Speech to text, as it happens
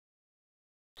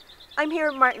I'm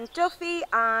here with Martin Duffy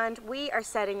and we are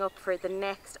setting up for the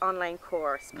next online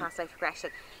course, Past Life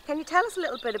Regression. Can you tell us a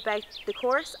little bit about the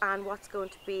course and what's going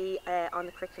to be on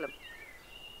the curriculum?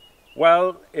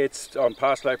 Well, it's on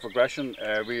past life regression,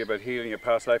 really about healing your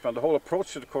past life, and the whole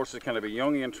approach to the course is kind of a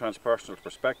Jungian transpersonal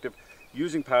perspective,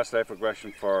 using past life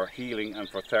regression for healing and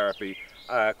for therapy,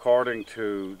 according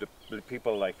to the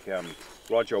people like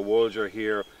Roger Wolger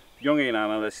here, Jungian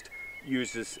analyst,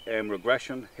 uses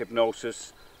regression,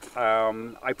 hypnosis.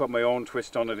 I put my own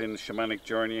twist on it in the shamanic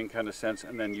journeying kind of sense,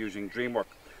 and then using dream work.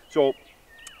 So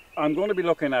I'm going to be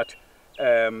looking at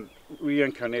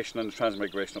reincarnation and the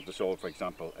transmigration of the soul, for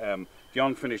example, the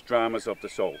unfinished dramas of the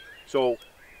soul. So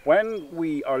when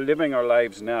we are living our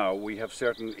lives now, we have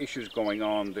certain issues going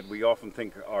on that we often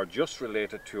think are just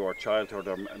related to our childhood,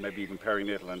 or maybe even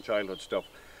perinatal and childhood stuff.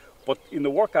 But in the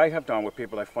work I have done with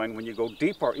people, I find when you go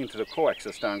deeper into the coex,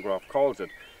 as Stan Grof calls it,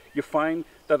 you find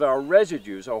that our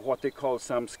residues, or what they call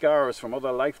samskaras from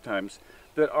other lifetimes,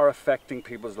 that are affecting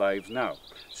people's lives now.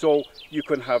 So you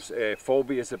can have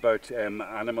phobias about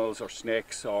animals or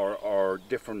snakes or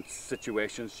different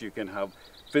situations. You can have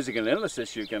physical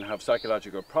illnesses, you can have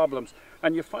psychological problems.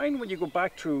 And you find when you go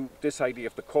back through this idea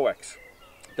of the coex,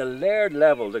 the layered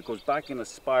level that goes back in a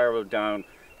spiral down,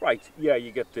 right, yeah,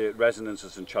 you get the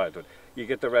resonances in childhood, you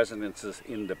get the resonances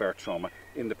in the birth trauma,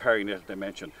 in the perinatal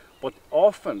dimension. But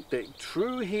often the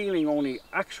true healing only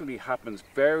actually happens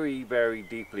very, very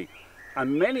deeply.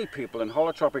 And many people in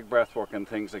holotropic breathwork and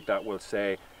things like that will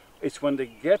say it's when they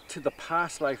get to the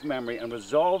past life memory and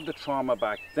resolve the trauma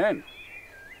back then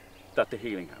that the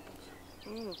healing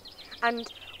happens.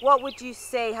 And what would you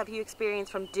say have you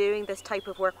experienced from doing this type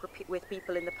of work with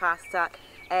people in the past? That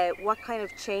what kind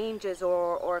of changes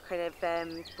or kind of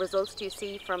results do you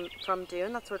see from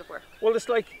doing that sort of work? Well, it's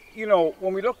like, you know,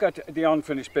 when we look at the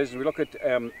unfinished business, we look at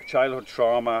childhood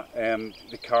trauma,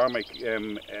 the karmic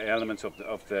elements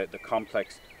of the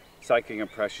complex psychic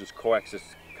impressions, coexes,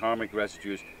 karmic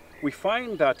residues. We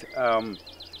find that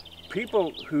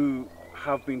people who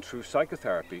have been through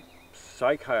psychotherapy,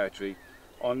 psychiatry,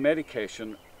 on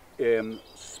medication,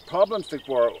 problems that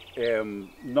were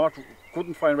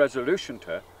couldn't find resolution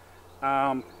to,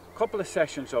 a couple of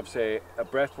sessions of, say, a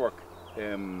breathwork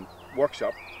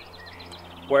workshop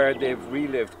where they've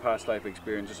relived past life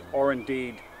experiences, or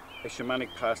indeed a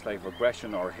shamanic past life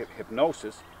regression or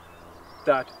hypnosis,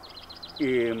 that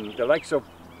the likes of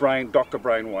Dr.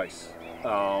 Brian Weiss,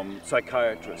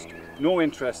 psychiatrist, no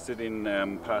interested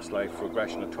in past life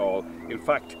regression at all. In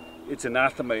fact, it's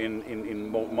anathema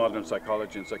in modern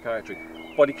psychology and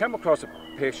psychiatry. But he came across a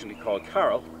patient he called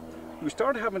Carol, who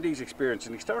started having these experiences,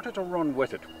 and he started to run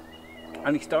with it.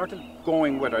 And he started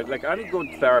going with it, like any good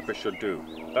therapist should do.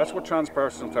 That's what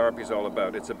transpersonal therapy is all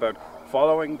about. It's about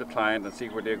following the client and see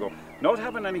where they go, not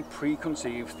having any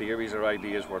preconceived theories or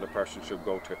ideas where the person should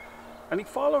go to. And he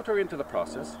followed her into the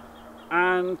process.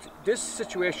 And this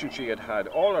situation she had had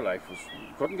all her life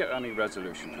couldn't get any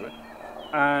resolution to it.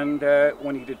 And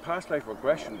when he did past life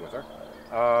regression with her,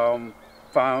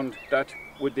 found that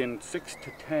within 6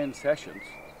 to 10 sessions,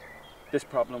 this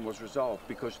problem was resolved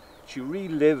because she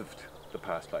relived the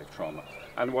past life trauma.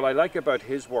 And what I like about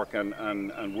his work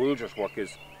and Wolger's work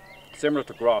is similar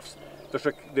to Grof's.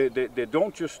 They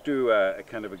don't just do a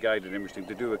kind of a guided image thing,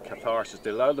 they do a catharsis.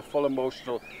 They allow the full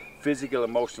emotional, physical,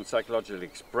 emotional, psychological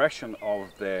expression of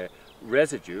the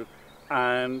residue,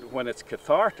 and when it's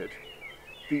cathartic,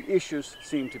 the issues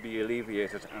seem to be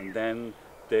alleviated, and then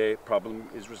the problem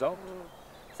is resolved.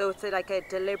 So it's like a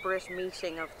deliberate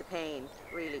meeting of the pain,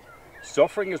 really.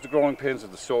 Suffering is the growing pains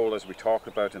of the soul, as we talked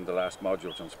about in the last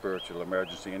modules on spiritual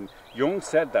emergency, and Jung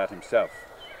said that himself,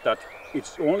 that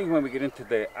it's only when we get into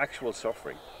the actual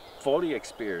suffering, fully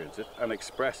experience it and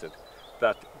express it,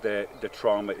 that the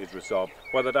trauma is resolved,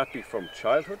 whether that be from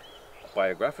childhood,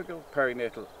 biographical,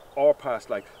 perinatal, or past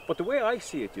life. But the way I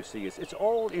see it, you see, is it's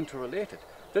all interrelated.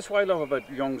 That's why I love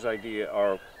about Jung's idea,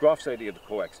 or Grof's idea of the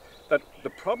coex, that the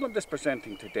problem that's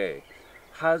presenting today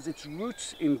has its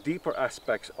roots in deeper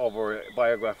aspects of our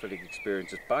biographical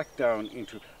experiences, back down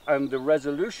into, and the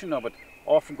resolution of it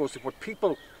often goes to what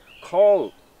people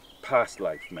call past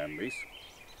life memories.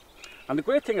 And the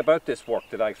great thing about this work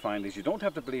that I find is you don't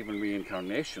have to believe in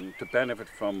reincarnation to benefit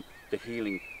from the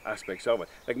healing aspects of it.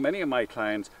 Like, many of my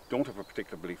clients don't have a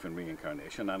particular belief in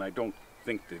reincarnation, and I don't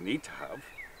think they need to have.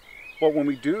 But when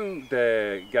we do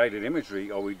the guided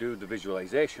imagery, or we do the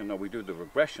visualization, or we do the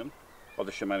regression, or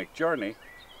the shamanic journey,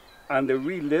 and they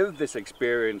relive this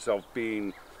experience of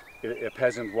being a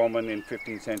peasant woman in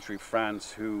 15th century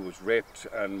France who was raped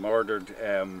and murdered,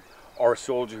 or a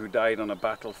soldier who died on a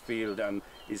battlefield, and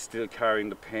is still carrying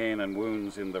the pain and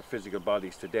wounds in their physical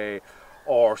bodies today,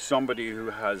 or somebody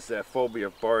who has a phobia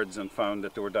of birds and found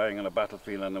that they were dying on a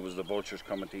battlefield and there was the vultures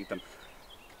coming to eat them.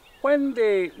 When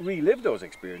they relive those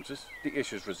experiences, the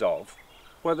issues resolve.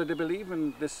 Whether they believe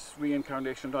in this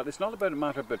reincarnation or not, it's not about a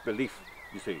matter about belief,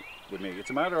 you see, with me. It's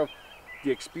a matter of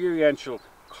the experiential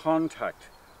contact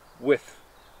with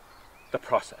the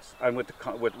process and with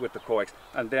the coex.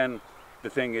 And then the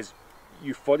thing is,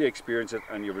 you fully experience it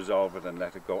and you resolve it and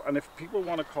let it go. And if people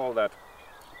want to call that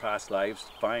past lives,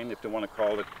 fine. If they want to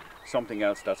call it something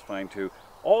else, that's fine too.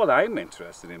 All I'm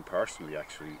interested in personally,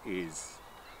 actually, is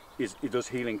does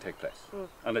healing take place?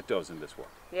 And it does in this work.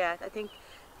 Yeah, I think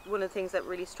one of the things that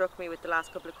really struck me with the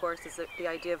last couple of courses is the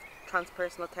idea of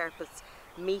transpersonal therapists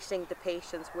meeting the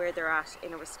patients where they're at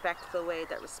in a respectful way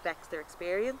that respects their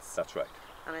experience. That's right.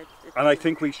 And I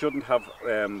think we shouldn't have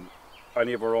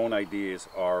any of our own ideas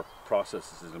or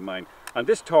processes in mind. And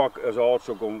this talk is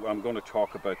also I'm going to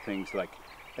talk about things like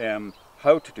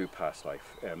how to do past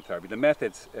life therapy. The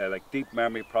methods like deep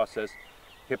memory process,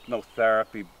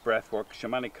 hypnotherapy, breathwork,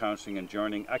 shamanic counseling and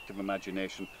journeying, active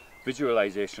imagination,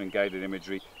 visualization and guided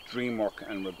imagery, dream work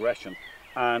and regression.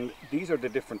 And these are the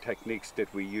different techniques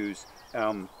that we use.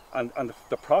 And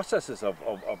the processes of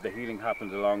the healing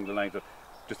happens along the lines of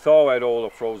to thaw out all the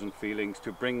frozen feelings,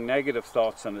 to bring negative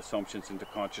thoughts and assumptions into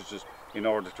consciousness in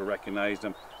order to recognize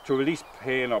them, to release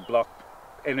pain or blocked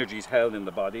energies held in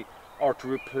the body, or to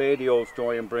replay the old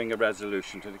story and bring a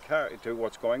resolution to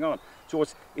what's going on. So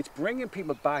it's bringing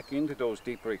people back into those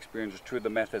deeper experiences through the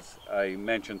methods I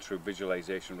mentioned, through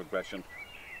visualization, regression.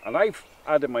 And I've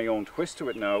added my own twist to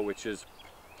it now, which is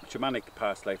shamanic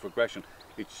past life regression.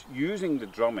 It's using the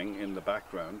drumming in the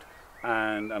background,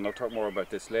 and I'll talk more about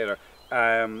this later,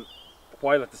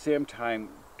 while at the same time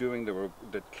doing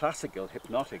the classical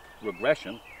hypnotic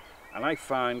regression. And I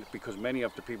find, because many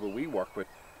of the people we work with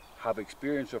have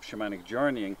experience of shamanic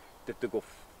journeying, that they go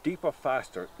deeper,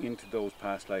 faster into those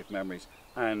past life memories,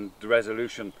 and the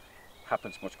resolution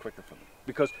happens much quicker for them.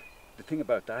 Because the thing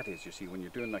about that is, you see, when you're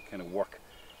doing that kind of work,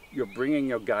 you're bringing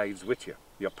your guides with you.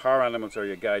 Your power animals are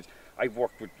your guides. I've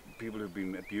worked with people who've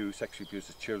been abused, sexually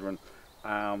abused as children,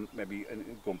 maybe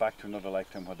going back to another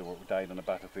lifetime where they died on a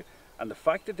battlefield. And the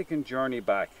fact that they can journey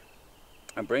back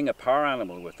and bring a power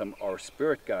animal with them or a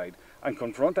spirit guide and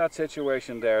confront that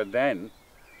situation there then,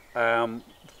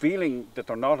 feeling that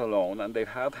they're not alone and they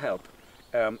have help,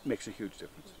 makes a huge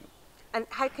difference. And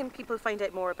how can people find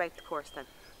out more about the course then?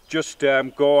 Just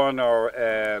go on our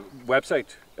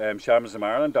website,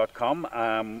 shamanismireland.com,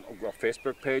 our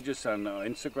Facebook pages and our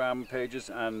Instagram pages,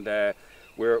 and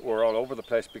we're all over the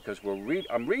place, because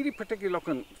I'm really particularly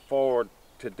looking forward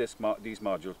to these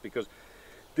modules, because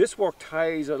this work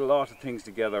ties a lot of things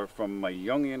together from my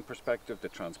Jungian perspective, the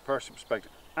transpersonal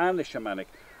perspective, and the shamanic.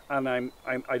 And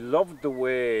I love the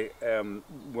way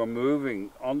we're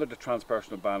moving under the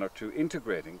transpersonal banner to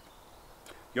integrating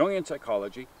Jungian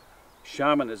psychology,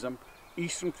 shamanism,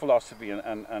 Eastern philosophy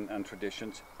and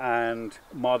traditions, and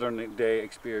modern day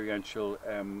experiential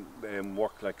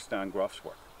work like Stan Groff's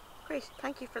work. Great,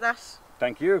 thank you for that.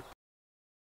 Thank you.